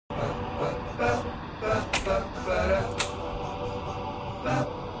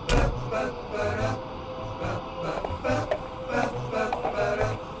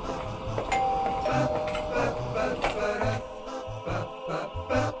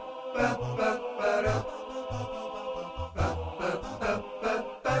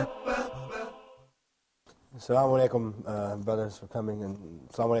Assalamu alaikum, brothers, for coming, and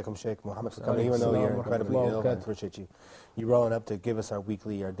assalamu alaikum, Sheikh Muhammad, for coming. Even though you're incredibly ill, I appreciate you rolling up to give us our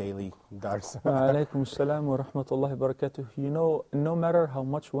weekly, our daily dars. Wa alaikum assalam wa rahmatullahi wa barakatuh. You know, no matter how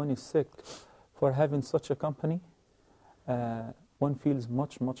much one is sick, for having such a company, one feels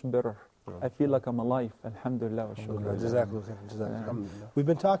much better. I feel like I'm alive, alhamdulillah wa shukr. We've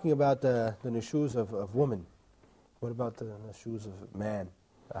been talking about the nushuz of women. What about the nushuz of man?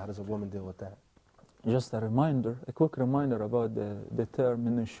 How does a woman deal with that? Just a quick reminder about the term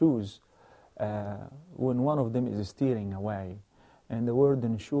nushuz. When one of them is steering away, and the word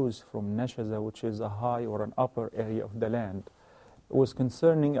nushuz from nashaza, which is a high or an upper area of the land, was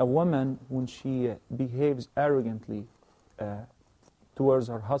concerning a woman when she behaves arrogantly towards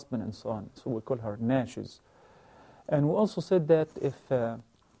her husband and so on. So we call her nashiz. And we also said that if the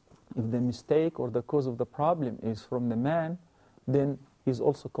mistake or the cause of the problem is from the man, then he's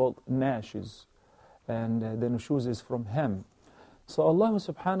also called nashiz, and the nushuz is from him. So Allah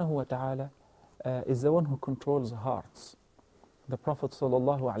subhanahu wa ta'ala is the one who controls hearts. The Prophet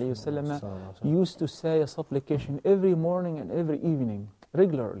sallallahu alayhi wasallam used to say a supplication every morning and every evening,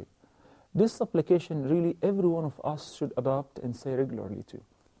 regularly. This supplication really every one of us should adopt and say regularly too,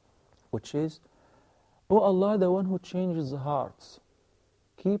 which is, O Allah, the one who changes the hearts,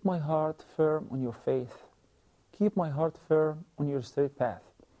 keep my heart firm on your faith. Keep my heart firm on your straight path.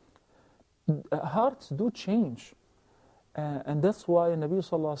 Hearts do change. And that's why Nabi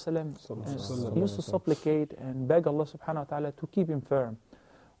sallallahu alayhi wa sallam used to supplicate and beg Allah subhanahu wa ta'ala to keep him firm.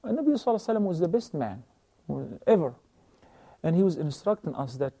 And Nabi sallallahu alayhi wa sallam was the best man ever. And he was instructing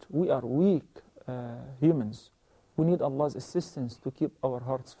us that we are weak humans. We need Allah's assistance to keep our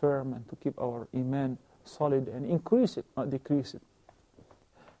hearts firm and to keep our iman solid and increase it, not decrease it.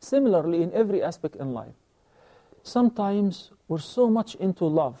 Similarly, in every aspect in life, sometimes we're so much into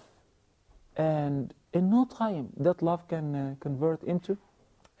love, and in no time that love can convert into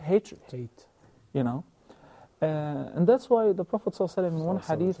hatred. You know? And that's why the Prophet ﷺ in one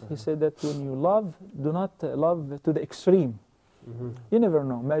hadith, he said that when you love, do not love to the extreme. You never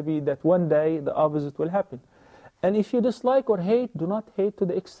know. Maybe that one day the opposite will happen. And if you dislike or hate, do not hate to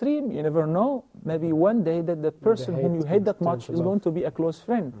the extreme. You never know. Maybe one day that the person whom you hate that much is going to be a close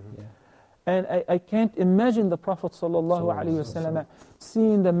friend. And I can't imagine the Prophet ﷺ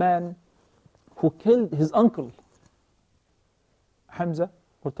seeing the man who killed his uncle, Hamza,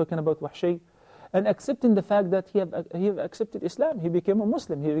 we're talking about Wahshi, and accepting the fact that he have accepted Islam. He became a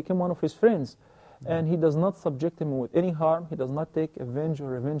Muslim. He became one of his friends. And he does not subject him with any harm. He does not take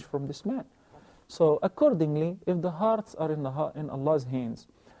revenge from this man. So accordingly, if the hearts are in Allah's hands,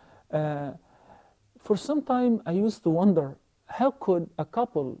 for some time I used to wonder, how could a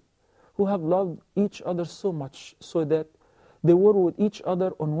couple who have loved each other so much so that they were with each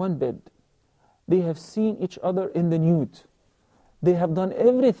other on one bed, they have seen each other in the nude, they have done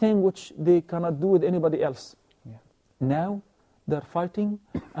everything which they cannot do with anybody else. Now they're fighting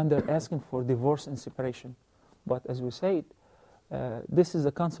and they're asking for divorce and separation. But as we said, this is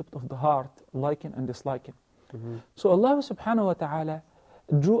the concept of the heart, liking and disliking. So Allah subhanahu wa ta'ala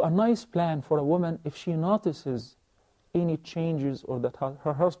drew a nice plan for a woman if she notices any changes or that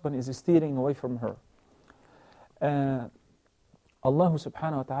her husband is steering away from her. Allah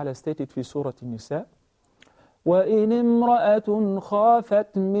subhanahu wa ta'ala stated في سورة النساء, وَإِنِ امْرَأَةٌ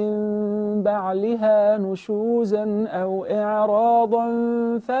خَافَتْ مِنْ بَعْلِهَا نُشُوزًا أَوْ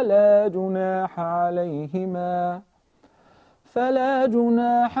إِعْرَاضًا فلا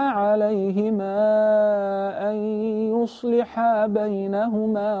جناح عليهما أن يصلحا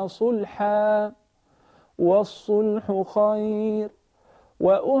بينهما صلحا والصلح خير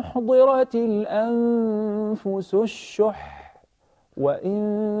وأحضرت الأنفس الشح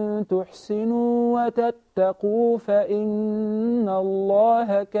وإن تحسنوا وتتقوا فإن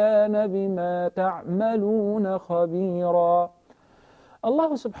الله كان بما تعملون خبيرا. Allah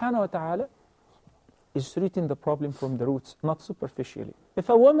subhanahu wa ta'ala is treating the problem from the roots, not superficially. If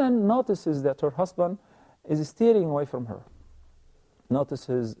a woman notices that her husband is steering away from her,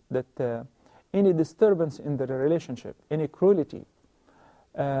 notices that any disturbance in the relationship, any cruelty,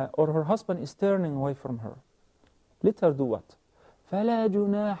 or her husband is turning away from her, let her do what? فَلَا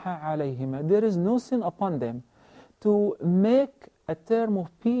جُنَاحَ عَلَيْهِمَا. There is no sin upon them to make a term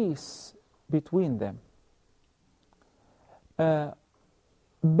of peace between them,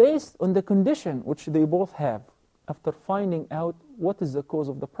 based on the condition which they both have after finding out what is the cause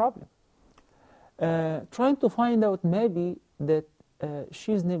of the problem. Trying to find out maybe that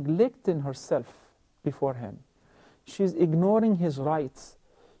she's neglecting herself before him. She's ignoring his rights.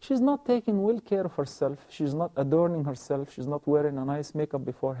 She's not taking well care of herself. She's not adorning herself. She's not wearing a nice makeup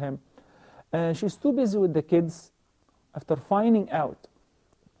before him. She's too busy with the kids after finding out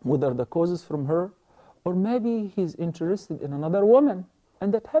whether the cause is from her, or maybe he's interested in another woman,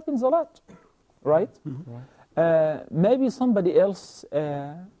 and that happens a lot, right? Maybe somebody else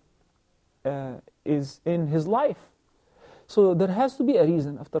is in his life. So there has to be a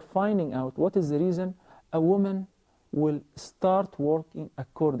reason. After finding out what is the reason, a woman will start working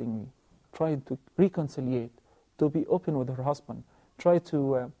accordingly, try to reconciliate, to be open with her husband, try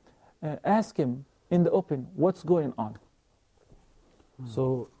to ask him in the open what's going on.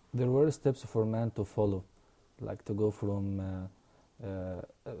 So there were steps for man to follow, like to go from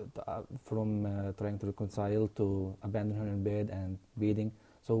trying to reconcile to abandon her in bed and beating.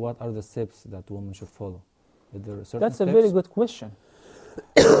 So what are the steps that women should follow? Is there certain That's steps? a very good question.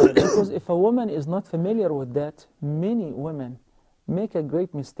 Because if a woman is not familiar with that, many women make a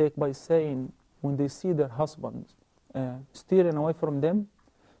great mistake by saying when they see their husbands steering away from them,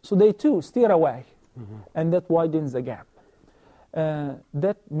 so they too steer away, and that widens the gap.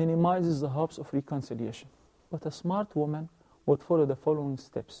 That minimizes the hopes of reconciliation. But a smart woman would follow the following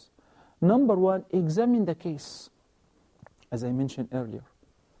steps. Number one, examine the case, as I mentioned earlier.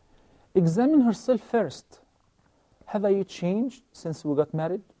 Examine herself first. Have I changed since we got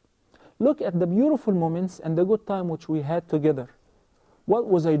married? Look at the beautiful moments and the good time which we had together. What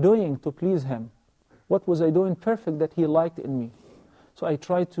was I doing to please him? What was I doing perfect that he liked in me? So I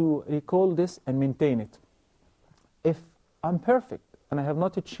try to recall this and maintain it. If I'm perfect and I have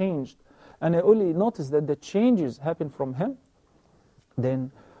not changed, and I only notice that the changes happen from him,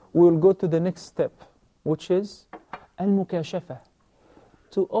 then we will go to the next step, which is al-mukashafa,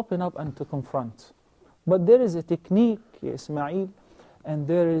 to open up and to confront. But there is a technique, Ismail, and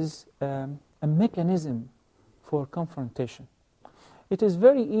there is a mechanism for confrontation. It is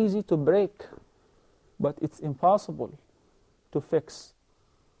very easy to break, but it's impossible to fix.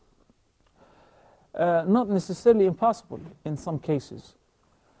 Not necessarily impossible in some cases.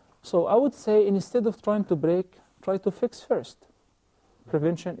 So I would say instead of trying to break, try to fix first.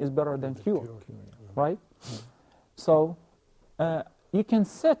 Prevention is better than cure, right? So you can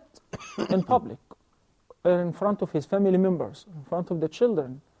sit in public, in front of his family members, in front of the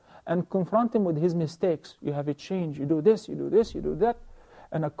children, and confront him with his mistakes. You have a change, you do this, you do this, you do that,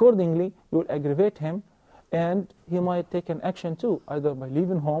 and accordingly you will aggravate him, and he might take an action too, either by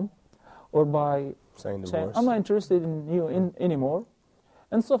leaving home or by saying I'm not interested in you anymore,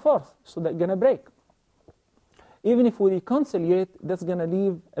 and so forth. So that's going to break. Even if we reconciliate, that's going to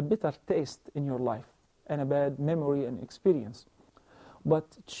leave a bitter taste in your life and a bad memory and experience. But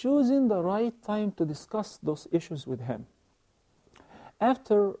choosing the right time to discuss those issues with him.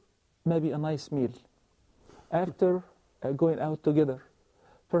 After maybe a nice meal, after going out together,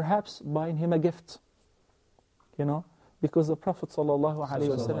 perhaps buying him a gift, because the Prophet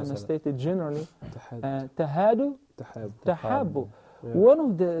ﷺ stated generally, tahadu, tahabu. One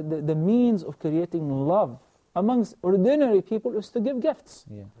of the means of creating love amongst ordinary people is to give gifts.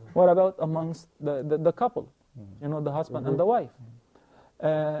 What about amongst the couple, the husband and the wife?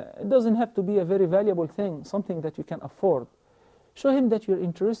 It doesn't have to be a very valuable thing, something that you can afford. Show him that you're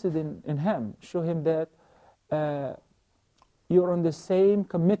interested in him. Show him that you're on the same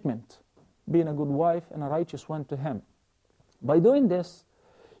commitment, being a good wife and a righteous one to him. By doing this,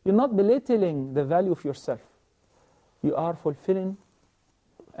 you're not belittling the value of yourself. You are fulfilling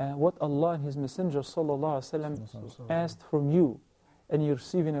what Allah and His Messenger ﷺ asked from you, and you're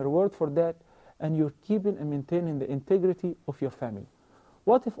receiving a reward for that, and you're keeping and maintaining the integrity of your family.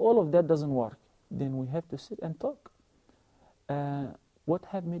 What if all of that doesn't work? Then we have to sit and talk. What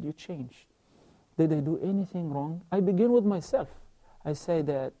have made you change? Did I do anything wrong? I begin with myself. I say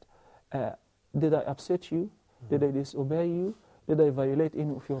that, did I upset you? Did I disobey you? Did I violate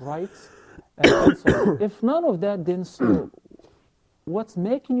any of your rights? And so on. If none of that, then so what's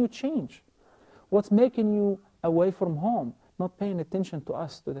making you change? What's making you away from home, not paying attention to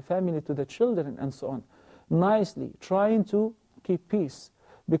us, to the family, to the children, and so on? Nicely, trying to keep peace.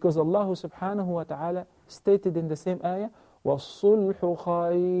 Because Allah subhanahu wa ta'ala stated in the same ayah, وَالصُّلْحُ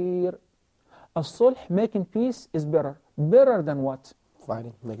خَيْرٌ. As-sulh, making peace, is better. Better than what?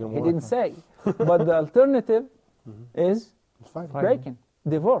 Fighting, making war. He didn't say. But the alternative is breaking,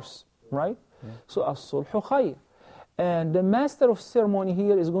 divorce, right? Yeah. So as-sulhu khayr. And the master of ceremony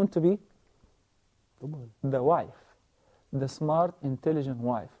here is going to be the wife, the smart, intelligent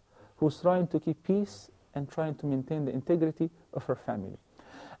wife, who's trying to keep peace and trying to maintain the integrity of her family.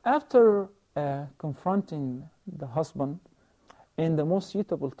 After confronting the husband in the most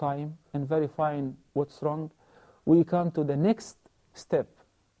suitable time and verifying what's wrong, we come to the next step,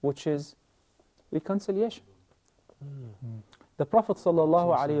 which is reconciliation. The Prophet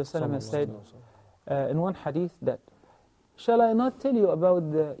ﷺ said in one hadith that, shall I not tell you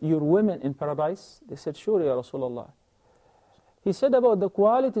about your women in paradise? They said, sure, Ya Rasulullah. He said about the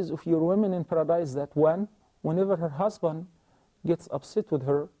qualities of your women in paradise that one, whenever her husband gets upset with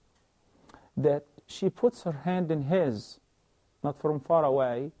her, that she puts her hand in his, not from far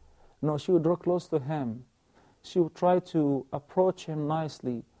away. No, she would draw close to him. She would try to approach him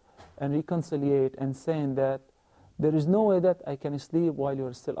nicely and reconciliate and saying that there is no way that I can sleep while you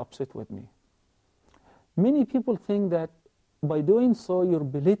are still upset with me. Many people think that by doing so you're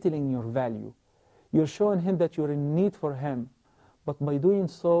belittling your value. You're showing him that you're in need for him. But by doing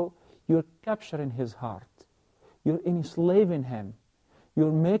so, you're capturing his heart. You're enslaving him.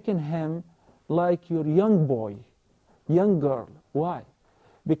 You're making him like your young boy, young girl. Why?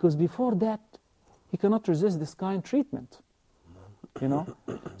 Because before that, he cannot resist this kind of treatment. You know?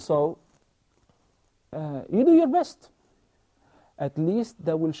 So, you do your best. At least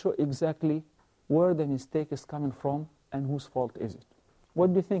that will show exactly where the mistake is coming from and whose fault is it.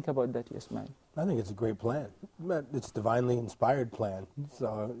 What do you think about that, Yasmin? I think it's a great plan. It's a divinely inspired plan. So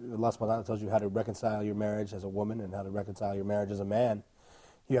Allah subhanahu wa ta'ala tells you how to reconcile your marriage as a woman and how to reconcile your marriage as a man.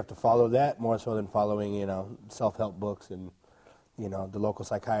 You have to follow that more so than following, self-help books and, the local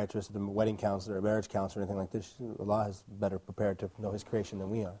psychiatrist, the wedding counselor, or marriage counselor, anything like this. Allah is better prepared to know His creation than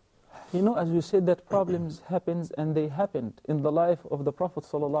we are. As you said, that problems happens, and they happened in the life of the Prophet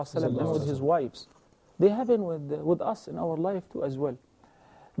ﷺ and with his wives. They happen with us in our life too as well.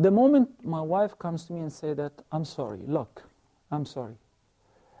 The moment my wife comes to me and say that, I'm sorry, look, I'm sorry.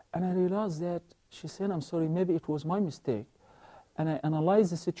 And I realize that she said, I'm sorry, maybe it was my mistake. And I analyze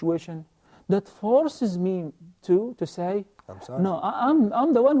the situation, that forces me to say, I'm sorry. No,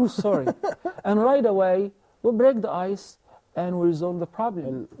 I'm the one who's sorry. And right away, we break the ice and we resolve the problem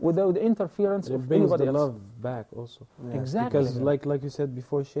and without the interference of anybody else. It brings the love back also. Yeah. Exactly. Because like you said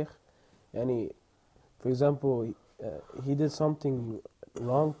before, Sheikh, for example, he did something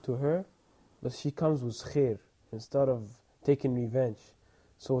wrong to her, but she comes with khair instead of taking revenge.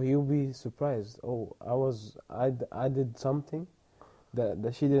 So he'll be surprised. Oh, I did something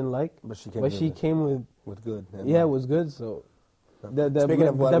that she didn't like, but she came with good. Yeah, it was good. So that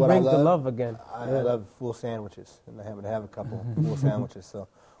brings the love again. I love full sandwiches, and I happen to have a couple full sandwiches. So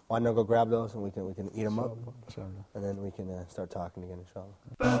why not go grab those and we can eat them up, and then we can start talking again, inshallah.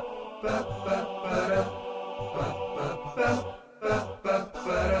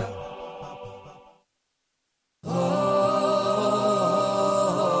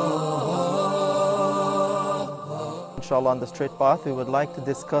 Inshallah, on the straight path, we would like to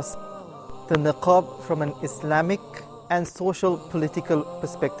discuss the niqab from an Islamic and social political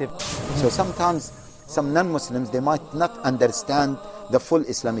perspective. So sometimes some non-Muslims, they might not understand the full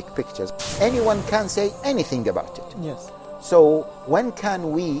Islamic pictures. Anyone can say anything about it. Yes. So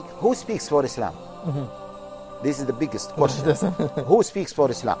who speaks for Islam? Mm-hmm. This is the biggest question. Who speaks for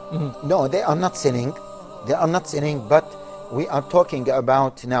Islam? Mm-hmm. No, they are not sinning. They are not sinning, but we are talking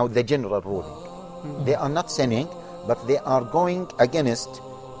about now the general ruling. Mm-hmm. They are not sinning, but they are going against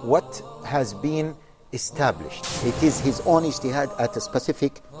what has been established. It is his own ijtihad at a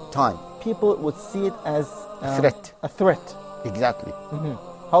specific time. People would see it as threat. A threat. Exactly. Mm-hmm.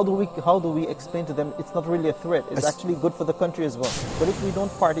 How do we explain to them it's not really a threat, it's actually good for the country as well? But if we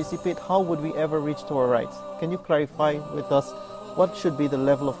don't participate, how would we ever reach to our rights? Can you clarify with us what should be the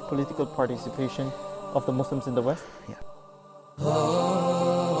level of political participation of the Muslims in the West? Yeah.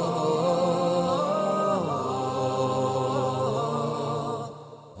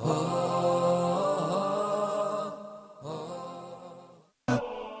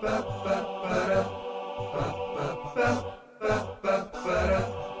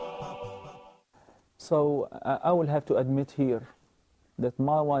 So I will have to admit here that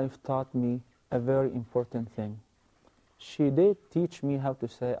my wife taught me a very important thing. She did teach me how to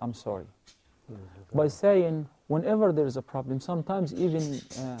say I'm sorry. By saying whenever there is a problem, sometimes even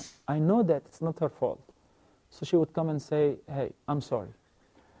I know that it's not her fault. So she would come and say, hey, I'm sorry.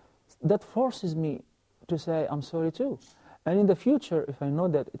 That forces me to say I'm sorry too. And in the future, if I know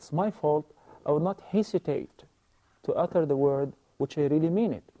that it's my fault, I would not hesitate to utter the word which I really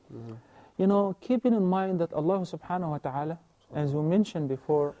mean it. Mm-hmm. Keeping in mind that Allah subhanahu wa ta'ala, as we mentioned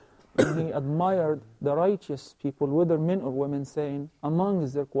before, He admired the righteous people, whether men or women, saying, among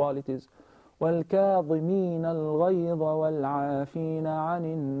their qualities, وَالْكَاظِمِينَ الْغَيْظَ وَالْعَافِينَ عَنِ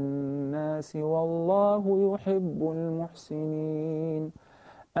النَّاسِ وَاللَّهُ يُحِبُّ الْمُحْسِنِينَ.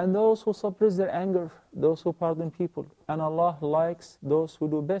 And those who suppress their anger, those who pardon people. And Allah likes those who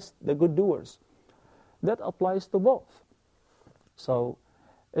do best, the good doers. That applies to both. So,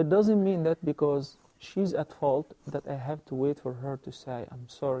 it doesn't mean that because she's at fault, that I have to wait for her to say, I'm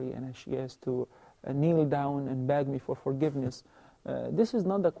sorry, and she has to kneel down and beg me for forgiveness. This is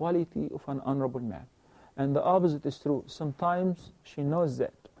not the quality of an honorable man. And the opposite is true. Sometimes she knows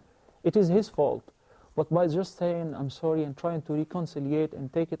that it is his fault, but by just saying, I'm sorry, and trying to reconciliate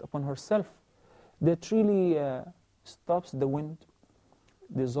and take it upon herself, that really stops the wind,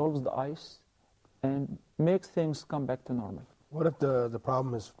 dissolves the ice, and makes things come back to normal. What if the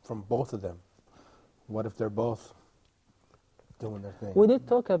problem is from both of them? What if they're both doing their thing? We did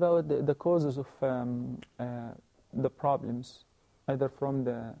talk about the causes of the problems, either from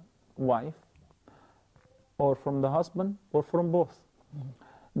the wife, or from the husband, or from both.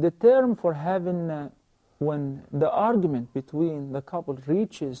 The term for having, when the argument between the couple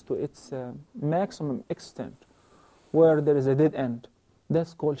reaches to its maximum extent, where there is a dead end,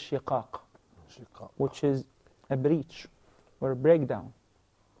 that's called shiqaq, which is a breach or a breakdown.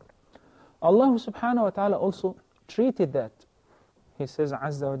 Allah subhanahu wa ta'ala also treated that. He says,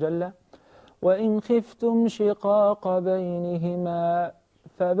 Azza wa Jalla, وَإِنْ خِفْتُمْ شِقَاقَ بَيْنِهِمَا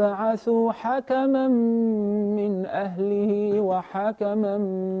فَبَعَثُوا حَكَمًا مِّنْ أَهْلِهِ وَحَكَمًا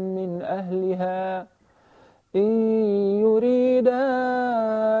مِّنْ أَهْلِهَا إِنْ يُرِيدَا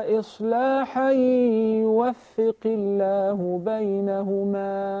إِصْلَاحًا يُوَفِّقِ اللَّهُ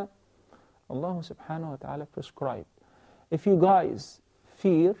بَيْنَهُمَا. Allah subhanahu wa ta'ala prescribed, if you guys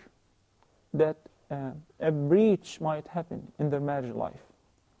fear that a breach might happen in their marriage life,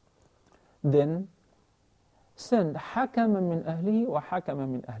 then send حَكَمًا مِّنْ أَهْلِهِ وَحَكَمًا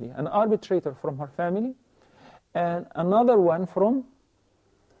مِّنْ أَهْلِهِ, an arbitrator from her family and another one from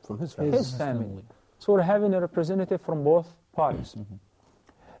his family. So we're having a representative from both parties.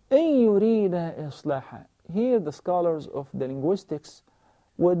 إِن يُرِيدَ إِصْلَاحًا. Here the scholars of the linguistics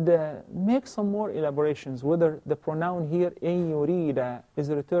would make some more elaborations, whether the pronoun here, إِن يُرِيدَ, is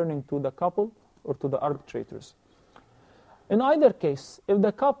returning to the couple or to the arbitrators. In either case, if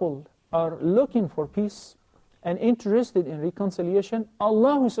the couple are looking for peace and interested in reconciliation,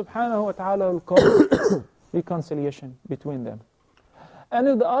 Allah subhanahu wa ta'ala will cause reconciliation between them. And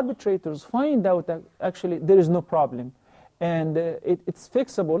if the arbitrators find out that actually there is no problem and it's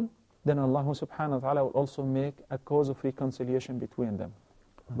fixable, then Allah subhanahu wa ta'ala will also make a cause of reconciliation between them.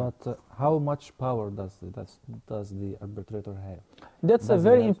 But how much power does the arbitrator have? That's a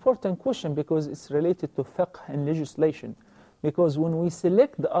very important question, because it's related to fiqh and legislation. Because when we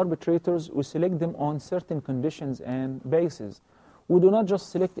select the arbitrators, we select them on certain conditions and bases. We do not just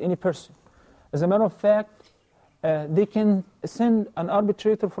select any person. As a matter of fact, they can send an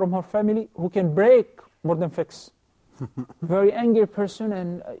arbitrator from her family who can break more than fix. Very angry person,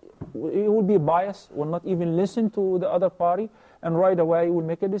 and he will be biased, will not even listen to the other party, and right away will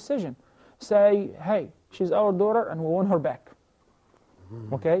make a decision. Say, hey, she's our daughter and we want her back.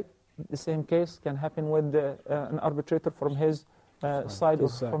 Okay? The same case can happen with an arbitrator from his side,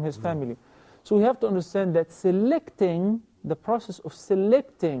 from his family. So we have to understand that the process of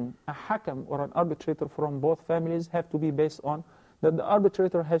selecting a hakam or an arbitrator from both families have to be based on that the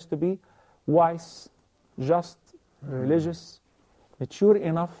arbitrator has to be wise, just, religious, mature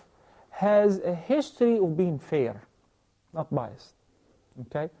enough, has a history of being fair, not biased.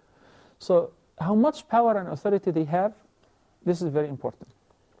 Okay? So how much power and authority they have, this is very important.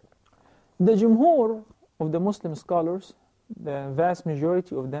 The jumhur of the Muslim scholars, the vast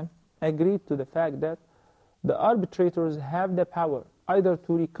majority of them, agreed to the fact that the arbitrators have the power either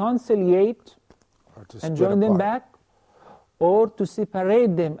to reconciliate and join them back, or to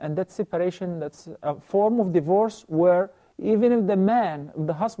separate them, and that separation, that's a form of divorce where even if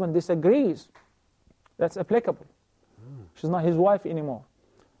the husband disagrees, that's applicable. She's not his wife anymore.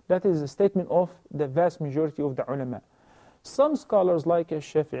 That is a statement of the vast majority of the ulama. Some scholars like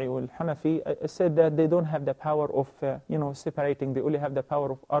Shafi'i or Hanafi said that they don't have the power of separating, they only have the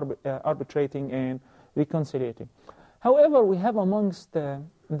power of arbitrating and reconciliating. However, we have amongst the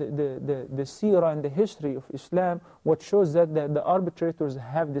seerah and the history of Islam what shows that the arbitrators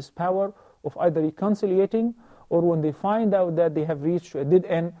have this power of either reconciliating, or when they find out that they have reached a dead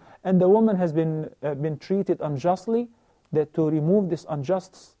end and the woman has been treated unjustly, that to remove this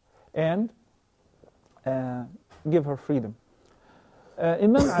injustice and give her freedom.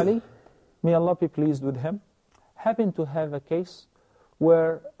 Imam Ali, may Allah be pleased with him, happened to have a case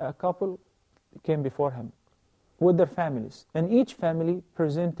where a couple came before him with their families, and each family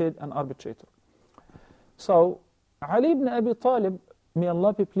presented an arbitrator. So Ali ibn Abi Talib, may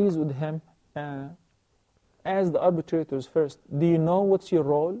Allah be pleased with him, asked the arbitrators first, do you know what's your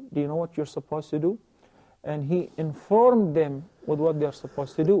role? Do you know what you're supposed to do? And he informed them with what they're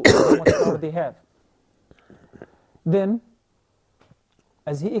supposed to do, how much power they have. Then,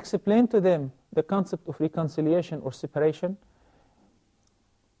 as he explained to them the concept of reconciliation or separation,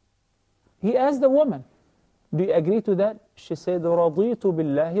 he asked the woman, do you agree to that? She said, رَضِيتُ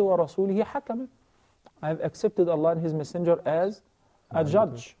بِاللَّهِ وَرَسُولِهِ حَكَمًا. I have accepted Allah and His Messenger as a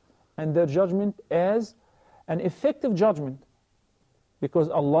judge, and their judgment as an effective judgment, because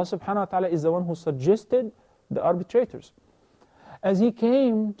Allah subhanahu wa ta'ala is the one who suggested the arbitrators. As he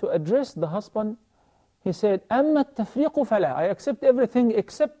came to address the husband, he said, أَمَّا التَّفْرِيقُ فَلَا. I accept everything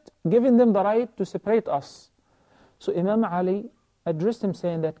except giving them the right to separate us. So Imam Ali addressed him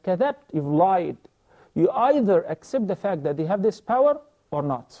saying that, كَذَبْت, you've lied. You either accept the fact that they have this power or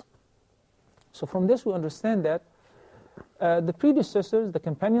not. So from this we understand that the predecessors, the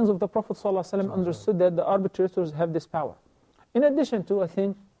companions of the Prophet ﷺ understood that the arbitrators have this power. In addition to, I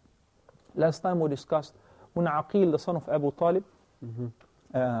think, last time we discussed when Aqil, the son of Abu Talib,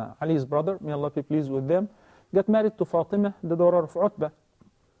 Ali's brother, may Allah be pleased with them, got married to Fatima, the daughter of Utbah.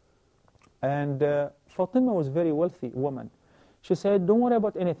 And Fatima was a very wealthy woman. She said, don't worry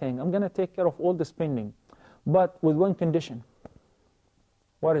about anything. I'm going to take care of all the spending. But with one condition.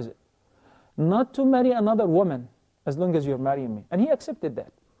 What is it? Not to marry another woman as long as you're marrying me. And he accepted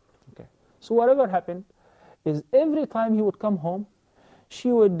that. Okay. So whatever happened is every time he would come home,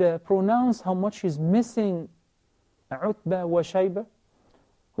 she would pronounce how much she's missing Utbah wa Shayba,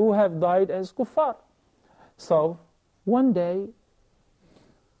 who have died as kuffar. So one day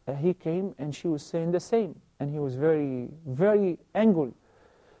he came and she was saying the same. And he was very, very angry.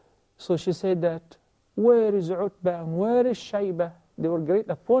 So she said that, where is Utbah and where is Shayba? They were great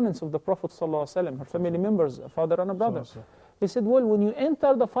opponents of the Prophet ﷺ, her family members, a father and a brother. He said, well, when you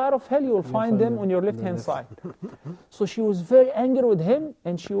enter the fire of hell, you will find them on your left-hand side. So she was very angry with him,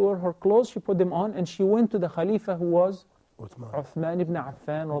 and she wore her clothes, she put them on, and she went to the Khalifa who was Uthman ibn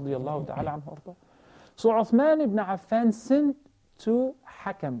Affan, radiyallahu ta'ala anhu. So Uthman ibn Affan sent two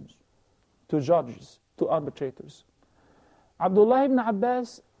hakams, two judges, two arbitrators, Abdullah ibn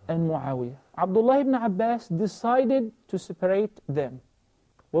Abbas and Muawiyah. Abdullah ibn Abbas decided to separate them.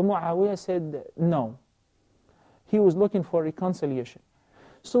 Well, Muawiyah said no. He was looking for reconciliation.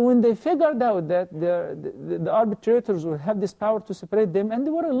 So when they figured out that the arbitrators would have this power to separate them, and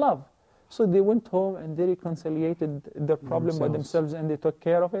they were in love, so they went home and they reconciliated their problem by themselves, and they took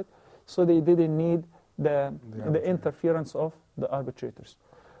care of it. So they didn't need the interference of the arbitrators.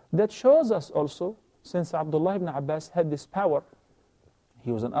 That shows us also, since Abdullah ibn Abbas had this power,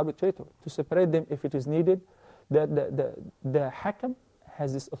 he was an arbitrator, to separate them if it is needed, that the hakam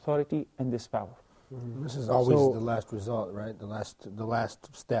has this authority and this power. This is always the last result, right? The last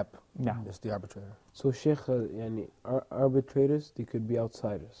step is the arbitrator. So Sheikh, arbitrators, they could be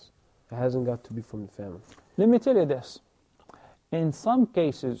outsiders. It hasn't got to be from the family. Let me tell you this. In some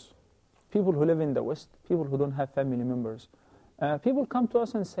cases, people who live in the West, people who don't have family members, people come to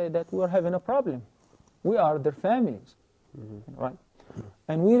us and say that we're having a problem. We are their families, right?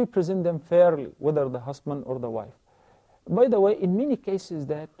 And we represent them fairly, whether the husband or the wife. By the way, in many cases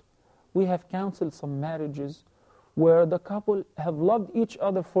that we have counseled some marriages where the couple have loved each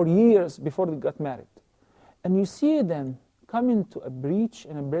other for years before they got married. And you see them coming to a breach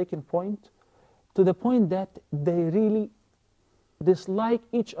and a breaking point, to the point that they really dislike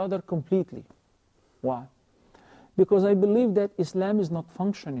each other completely. Why? Because I believe that Islam is not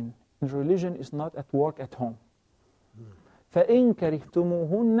functioning, and religion is not at work at home. فَإِن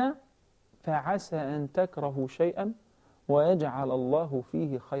كَرِهْتُمُوهُنَّ فَعَسَى أَن تَكْرَهُوا شَيْئًا وَيَجْعَلَ اللَّهُ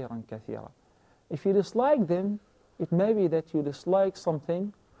فِيهِ خَيْرًا كَثِيرًا. If you dislike them, it may be that you dislike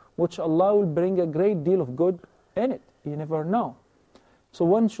something which Allah will bring a great deal of good in it. You never know. So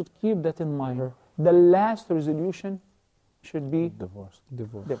one should keep that in mind. The last resolution should be divorce.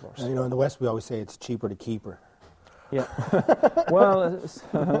 Divorce. And, in the West we always say it's cheaper to keep her. Yeah. Well,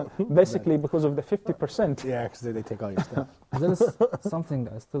 basically because of the 50%. Yeah, because they take all your stuff. There is something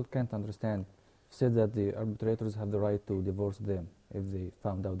I still can't understand. You said that the arbitrators have the right to divorce them if they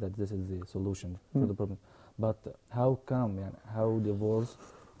found out that this is the solution for the problem. But how come, how divorce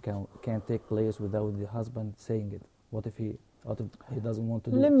can take place without the husband saying it? What if he doesn't want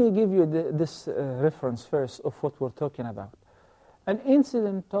to do it? Let me give you this reference first of what we're talking about. An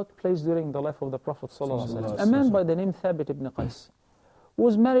incident took place during the life of the Prophet ﷺ. A man by the name Thabit ibn Qais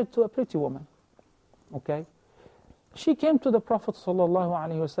was married to a pretty woman. Okay? She came to the Prophet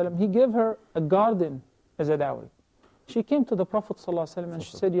ﷺ. He gave her a garden as a dowry. She came to the Prophet ﷺ and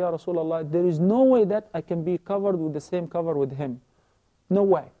she said, Ya Rasulullah, there is no way that I can be covered with the same cover with him. No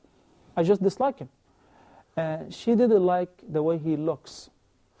way. I just dislike him. She didn't like the way he looks.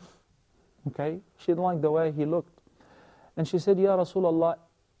 Okay? She didn't like the way he looked. And she said, Ya Rasulullah,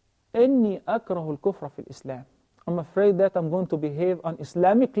 إني أكره الكفر في الإسلام. I'm afraid that I'm going to behave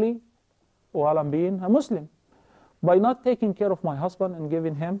un-Islamically while I'm being a Muslim, by not taking care of my husband and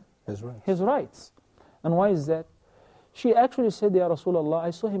giving him his rights. And why is that? She actually said, Ya Rasulullah, I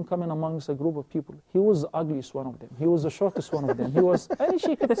saw him coming amongst a group of people. He was the ugliest one of them. He was the shortest one of them. And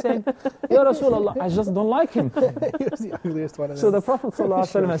she kept saying, Ya Rasulullah, I just don't like him. He was the ugliest one of them. So the Prophet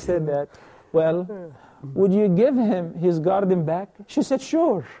ﷺ said that, well, would you give him his garden back? She said,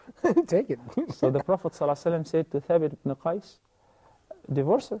 sure. Take it. So the Prophet ﷺ said to Thabit ibn Qais,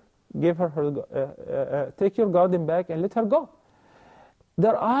 divorce her. Give her take your garden back and let her go.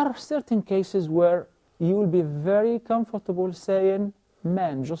 There are certain cases where you will be very comfortable saying,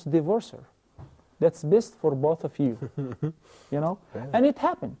 man, just divorce her. That's best for both of you. You know? Yeah. And it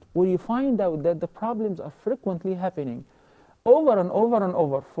happened. Where you find out that the problems are frequently happening over and over and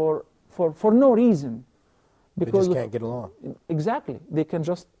over for no reason. They just can't get along. Exactly. They can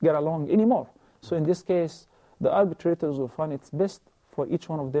just get along anymore. So in this case, the arbitrators will find it's best for each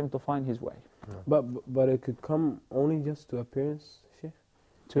one of them to find his way. But it could come only just to appearance, Sheikh.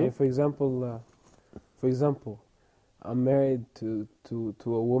 To? For example, I'm married to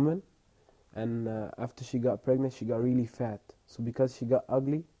a woman, and after she got pregnant, she got really fat. So because she got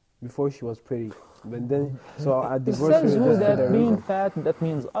ugly, before she was pretty, but then so I It divorced her. says who just for that that being reason. fat, that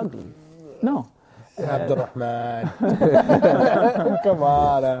means ugly. No. Abdurrahman. Come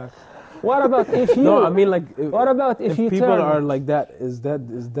on. What about if you... No, I mean like. what about if you people turn... are like that? Is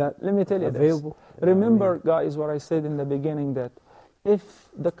that Let me tell you available? this. Remember, guys, what I said in the beginning, that if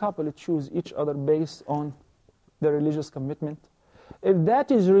the couple choose each other based on the religious commitment, if that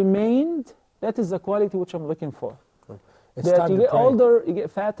is remained, that is the quality which I'm looking for. It's that time you to get pray. older, you get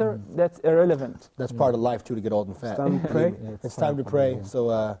fatter, that's irrelevant. That's part of life, too, to get old and fat. It's time to pray. It's time to pray.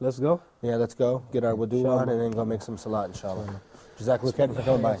 So, Let's go. yeah, let's go. Get our wudu on and then go make some salat, inshallah. Jazakallah khairan for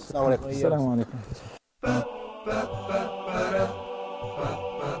coming by. Assalamu alaikum. Assalamu alaikum.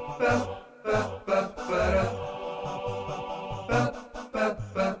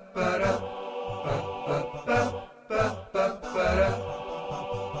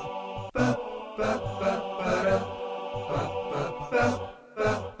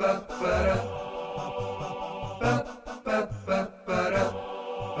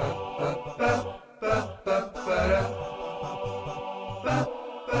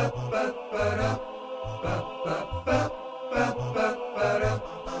 Ba